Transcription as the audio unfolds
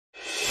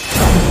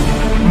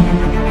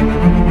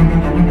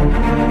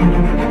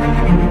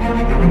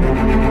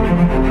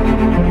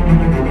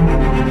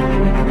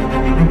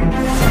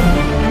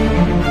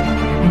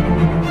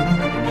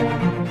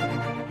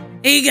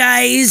Hey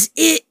guys,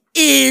 it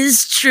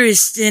is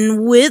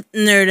Tristan with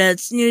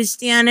Nerdouts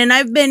Newsstand, and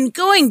I've been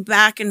going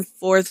back and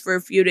forth for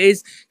a few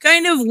days,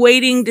 kind of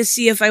waiting to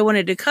see if I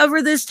wanted to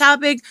cover this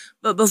topic.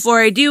 But before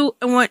I do,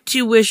 I want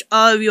to wish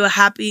all of you a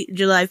happy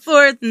July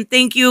 4th, and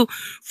thank you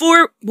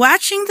for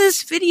watching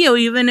this video,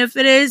 even if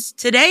it is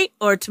today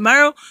or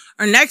tomorrow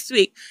or next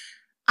week.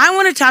 I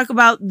want to talk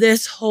about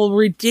this whole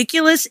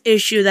ridiculous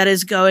issue that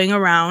is going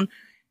around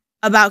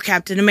about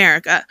Captain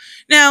America.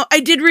 Now, I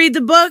did read the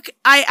book.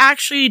 I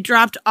actually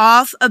dropped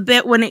off a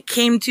bit when it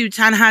came to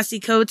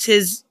Ta-Nehisi Coates.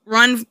 His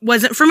run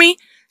wasn't for me.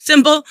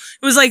 Simple.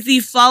 It was like the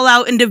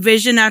fallout and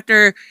division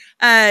after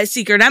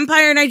Secret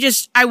Empire, and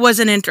I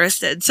wasn't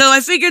interested. So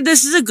I figured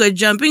this is a good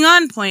jumping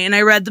on point, and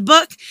I read the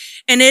book,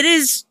 and it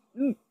is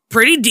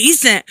pretty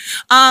decent.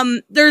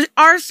 There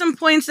are some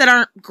points that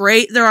aren't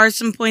great. There are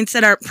some points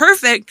that aren't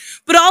perfect,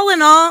 but all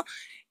in all,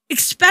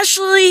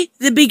 especially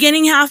the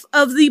beginning half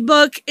of the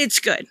book,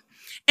 it's good.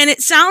 And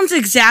it sounds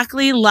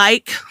exactly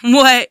like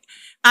what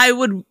I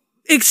would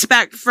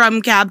expect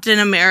from Captain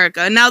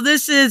America. Now,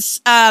 this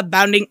is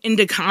bounding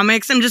into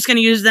comics. I'm just going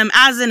to use them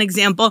as an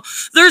example.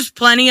 There's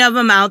plenty of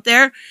them out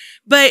there.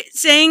 But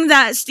saying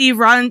that Steve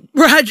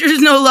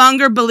Rogers no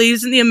longer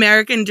believes in the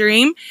American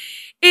dream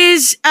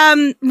is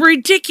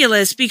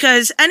ridiculous,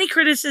 because any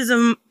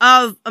criticism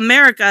of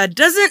America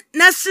doesn't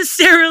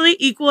necessarily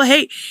equal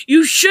hate.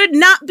 You should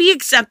not be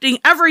accepting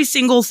every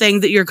single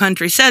thing that your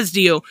country says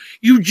to you.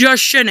 You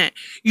just shouldn't.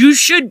 You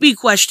should be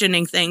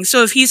questioning things.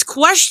 So if he's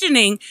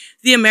questioning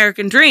the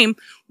American dream,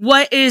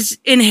 what is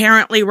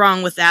inherently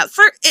wrong with that?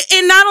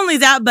 And not only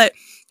that, but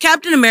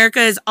Captain America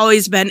has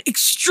always been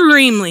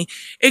extremely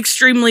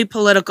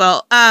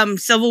political.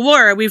 Civil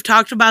War, we've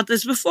talked about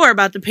this before,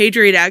 about the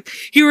Patriot Act.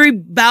 He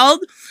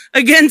rebelled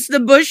against the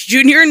Bush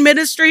Jr.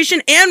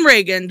 administration and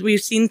Reagan. We've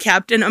seen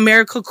Captain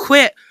America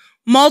quit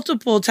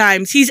multiple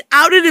times. He's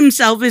outed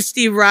himself as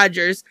Steve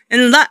Rogers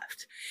and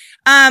left.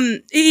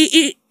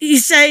 He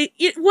say,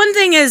 one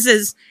thing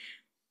is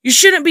you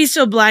shouldn't be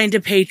so blind to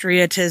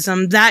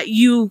patriotism that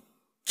you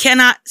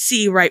cannot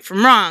see right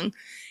from wrong.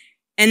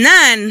 And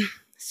then,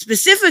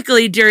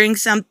 specifically during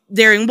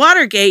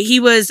Watergate,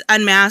 he was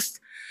unmasked,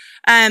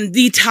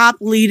 the top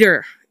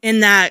leader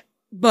in that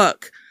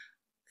book,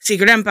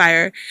 Secret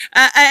Empire.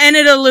 And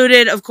it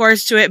alluded, of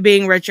course, to it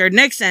being Richard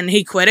Nixon.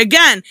 He quit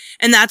again,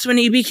 and that's when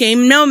he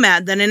became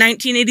Nomad. Then in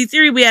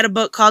 1983, we had a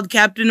book called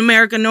Captain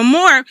America No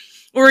More,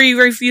 where he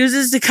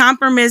refuses to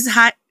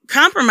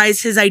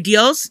compromise his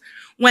ideals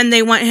when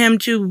they want him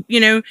to,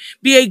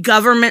 be a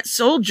government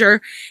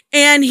soldier,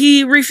 and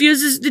he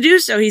refuses to do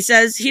so. He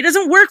says he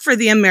doesn't work for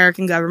the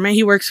American government.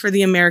 He works for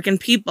the American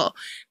people.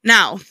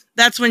 Now,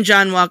 that's when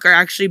John Walker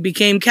actually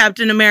became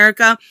Captain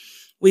America.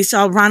 We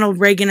saw Ronald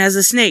Reagan as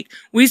a snake.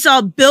 We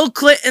saw Bill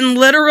Clinton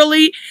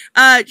literally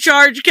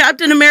charge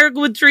Captain America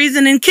with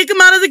treason and kick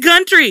him out of the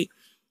country.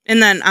 And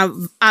then,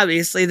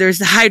 obviously, there's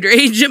the Hydra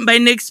Agent by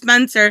Nick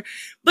Spencer.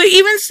 But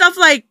even stuff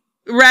like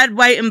Red,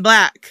 White, and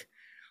Black,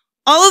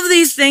 all of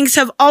these things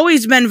have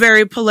always been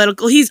very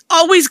political. He's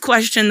always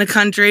questioned the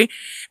country.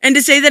 And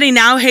to say that he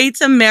now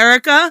hates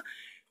America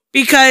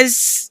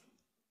because,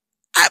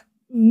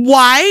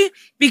 why?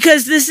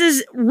 Because this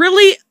is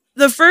really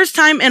the first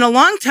time in a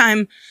long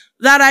time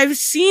that I've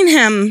seen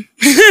him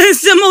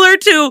similar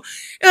to,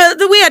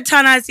 we had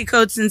Ta-Nehisi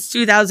Coates since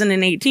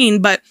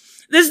 2018, but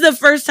this is the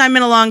first time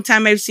in a long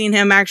time I've seen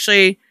him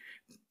actually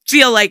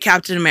feel like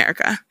Captain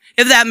America,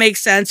 if that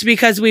makes sense,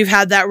 because we've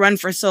had that run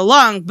for so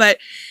long. But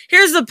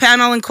here's the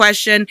panel in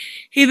question.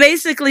 He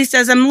basically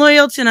says, I'm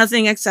loyal to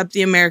nothing except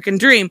the American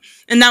dream.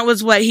 And that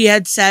was what he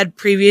had said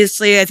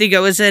previously. I think it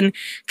was in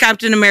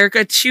Captain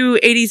America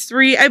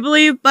 283, I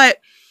believe. But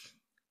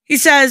he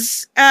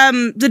says,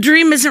 the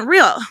dream isn't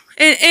real.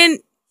 And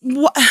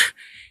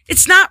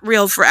it's not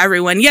real for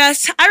everyone.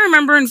 Yes, I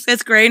remember in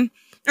sixth grade,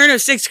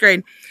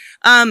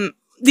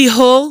 the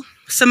whole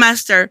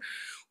semester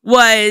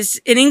was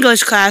in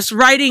English class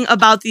writing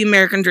about the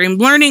American dream,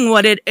 learning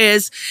what it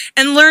is,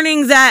 and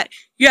learning that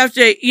you have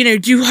to,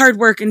 do hard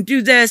work and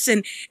do this.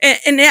 And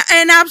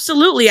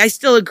absolutely, I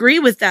still agree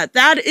with that.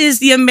 That is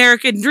the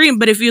American dream.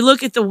 But if you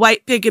look at the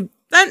white picket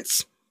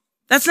fence,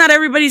 that's not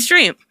everybody's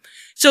dream.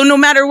 So no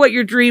matter what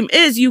your dream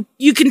is, you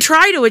can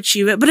try to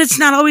achieve it, but it's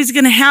not always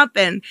going to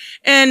happen.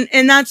 And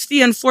that's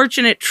the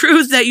unfortunate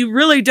truth that you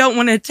really don't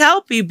want to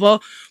tell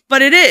people,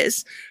 but it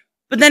is.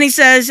 But then he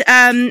says,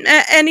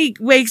 and he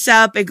wakes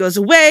up, it goes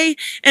away,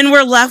 and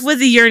we're left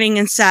with a yearning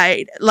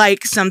inside,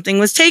 like something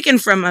was taken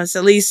from us.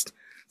 At least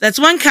that's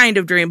one kind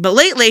of dream. But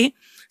lately,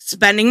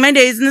 spending my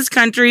days in this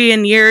country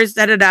and years,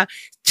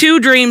 two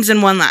dreams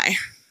and one lie.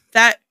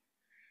 I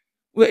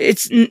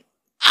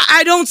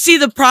don't see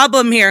the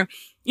problem here.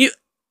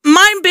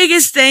 My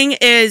biggest thing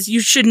is you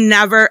should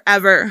never,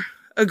 ever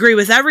agree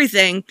with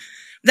everything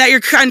that your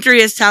country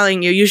is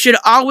telling you. You should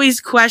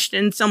always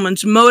question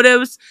someone's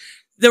motives,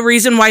 the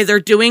reason why they're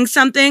doing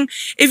something.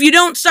 If you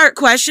don't start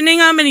questioning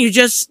them and you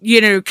just,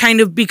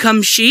 kind of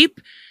become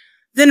sheep,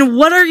 then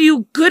what are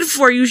you good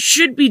for? You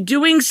should be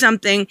doing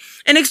something.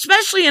 And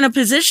especially in a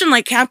position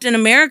like Captain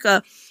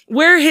America,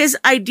 where his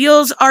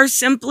ideals are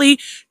simply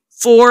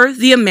for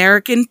the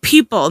American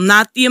people,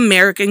 not the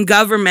American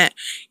government.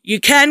 You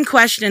can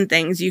question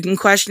things. You can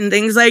question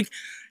things like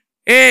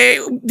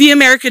the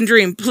American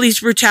dream,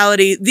 police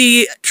brutality,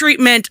 the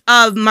treatment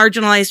of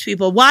marginalized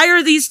people. Why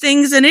are these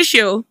things an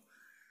issue?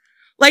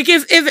 Like,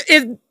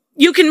 if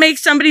you can make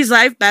somebody's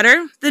life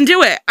better, then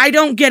do it. I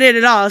don't get it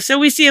at all. So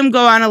we see him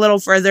go on a little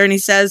further, and he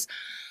says,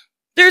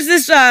 there's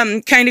this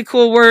kind of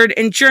cool word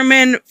in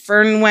German,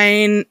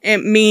 Fernwein.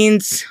 It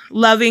means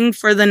loving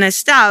for the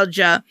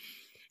nostalgia.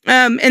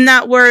 And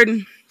that word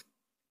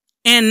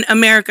in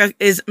America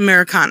is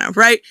Americana,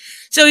 right?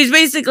 So he's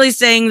basically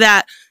saying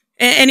that,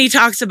 and he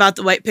talks about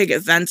the white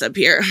picket fence up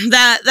here,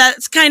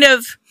 that's kind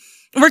of,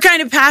 we're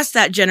kind of past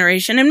that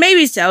generation, and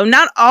maybe so,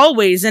 not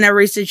always in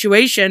every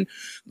situation,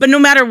 but no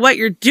matter what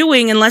you're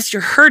doing, unless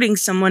you're hurting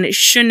someone, it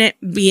shouldn't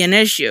be an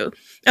issue.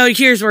 Oh,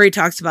 here's where he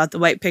talks about the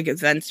white picket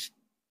fence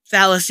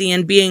fallacy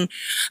and being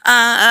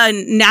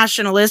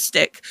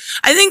nationalistic.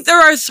 I think there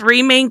are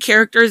three main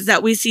characters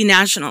that we see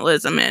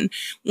nationalism in.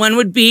 One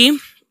would be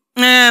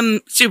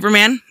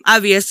Superman,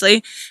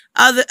 obviously.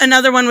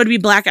 Another one would be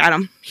Black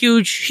Adam.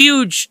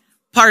 Huge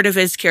part of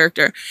his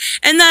character.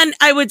 And then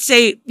I would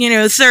say,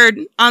 third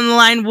on the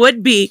line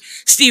would be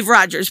Steve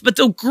Rogers. But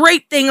the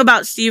great thing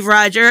about Steve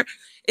Rogers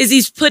is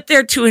he's put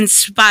there to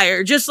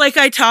inspire. Just like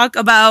I talk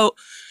about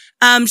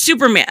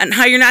Superman,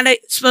 how you're not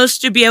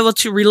supposed to be able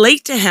to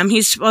relate to him.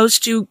 He's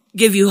supposed to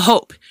give you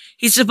hope.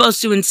 He's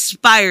supposed to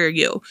inspire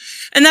you.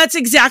 And that's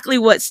exactly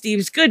what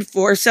Steve's good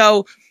for.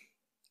 So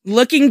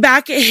looking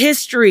back at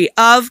history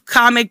of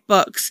comic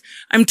books,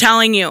 I'm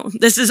telling you,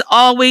 this has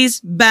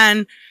always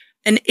been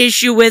an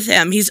issue with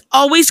him. He's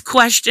always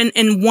questioned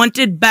and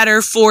wanted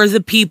better for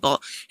the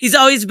people. He's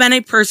always been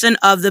a person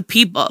of the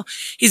people.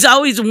 He's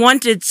always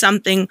wanted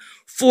something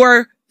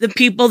for the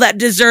people that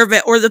deserve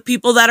it, or the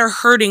people that are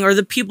hurting, or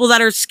the people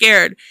that are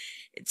scared.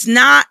 It's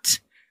not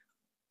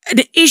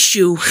an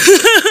issue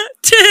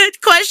to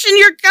question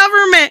your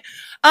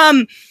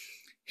government.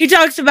 He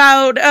talks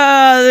about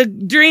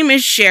the dream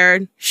is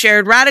shared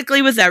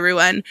radically with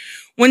everyone.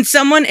 When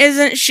someone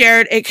isn't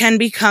shared, it can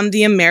become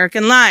the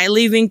American lie,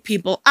 leaving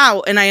people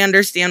out. And I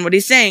understand what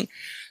he's saying.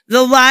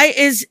 The lie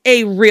is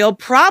a real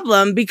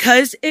problem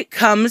because it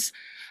comes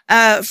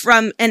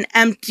from an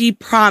empty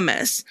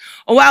promise.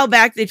 A while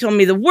back, they told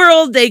me the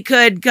world, they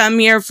could come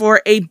here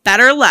for a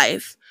better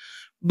life,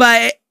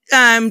 but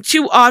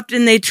too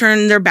often they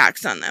turn their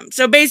backs on them.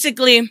 So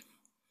basically,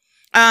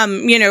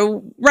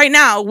 right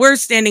now we're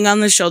standing on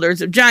the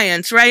shoulders of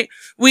giants, right?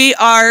 We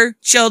are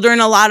children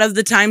a lot of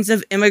the times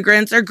of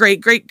immigrants or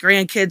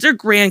great-great-grandkids or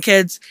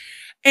grandkids.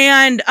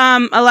 And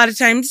a lot of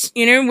times,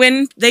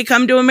 when they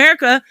come to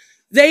America,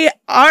 they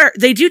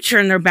do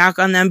turn their back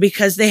on them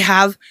because they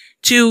have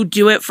to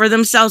do it for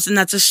themselves, and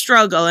that's a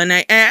struggle. And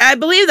I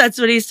believe that's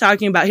what he's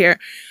talking about here.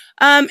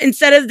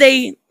 Instead of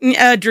a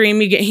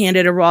dream, you get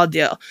handed a raw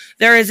deal.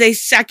 There is a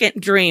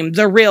second dream,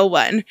 the real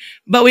one,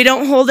 but we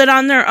don't hold it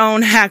on their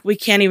own. Heck, we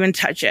can't even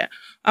touch it.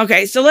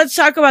 Okay, so let's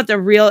talk about the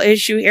real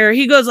issue here.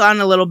 He goes on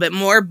a little bit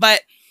more,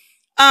 but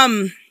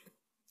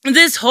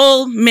this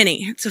whole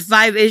it's a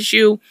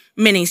 5-issue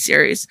mini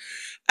series.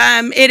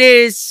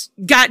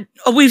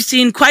 We've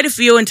seen quite a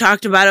few and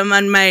talked about them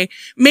on my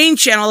main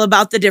channel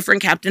about the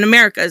different Captain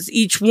Americas,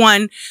 each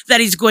one that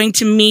he's going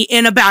to meet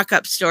in a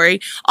backup story,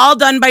 all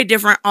done by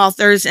different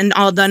authors and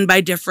all done by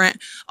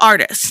different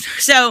artists.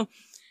 So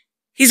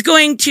he's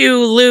going to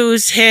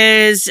lose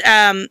his,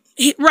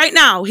 right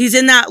now, he's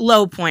in that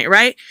low point,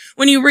 right?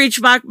 When you reach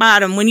rock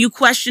bottom, when you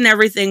question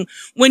everything,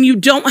 when you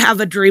don't have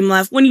a dream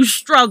left, when you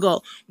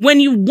struggle, when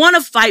you want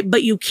to fight,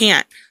 but you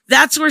can't.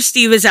 That's where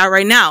Steve is at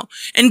right now.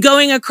 And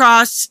going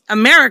across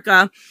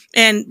America,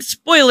 and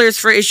spoilers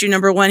for issue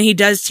number 1, he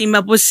does team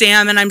up with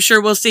Sam, and I'm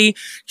sure we'll see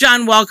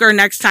John Walker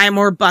next time,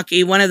 or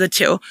Bucky, one of the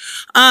two.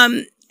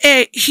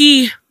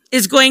 He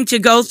is going to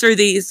go through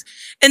these,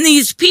 and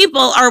these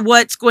people are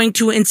what's going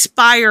to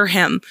inspire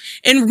him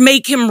and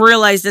make him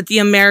realize that the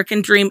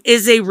American dream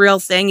is a real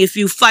thing if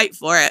you fight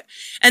for it.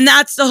 And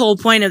that's the whole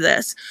point of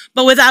this.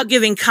 But without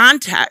giving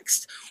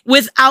context,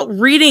 without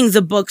reading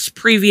the books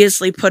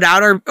previously put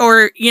out,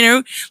 or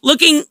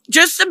looking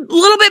just a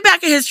little bit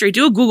back at history,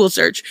 do a Google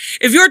search.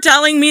 If you're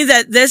telling me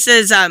that this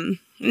is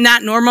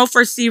not normal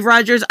for Steve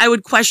Rogers, I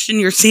would question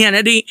your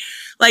sanity.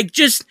 Like,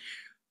 just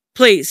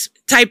please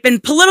type in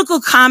political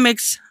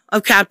comics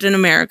of Captain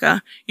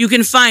America. You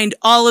can find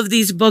all of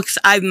these books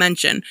I've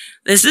mentioned.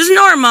 This is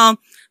normal.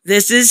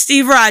 This is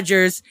Steve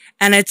Rogers,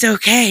 and it's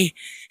okay.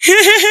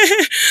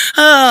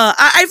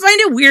 I find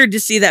it weird to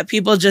see that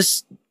people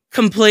just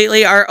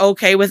completely are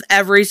okay with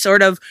every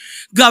sort of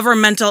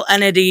governmental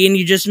entity and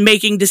you just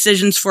making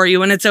decisions for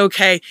you and it's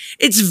okay.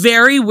 It's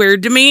very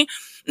weird to me.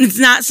 It's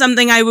not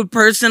something I would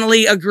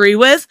personally agree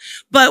with,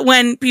 but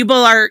when people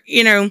are,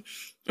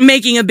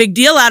 making a big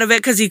deal out of it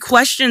because he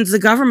questions the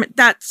government,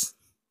 that's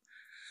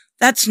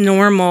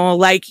normal.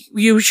 Like,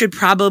 you should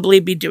probably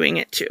be doing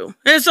it too.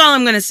 That's all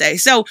I'm going to say.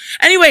 So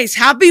anyways,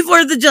 happy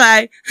 4th of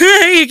July.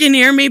 You can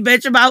hear me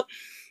bitch about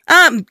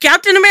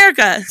Captain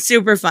America,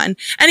 super fun.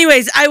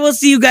 Anyways, I will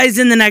see you guys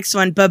in the next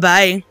one.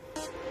 Bye-bye.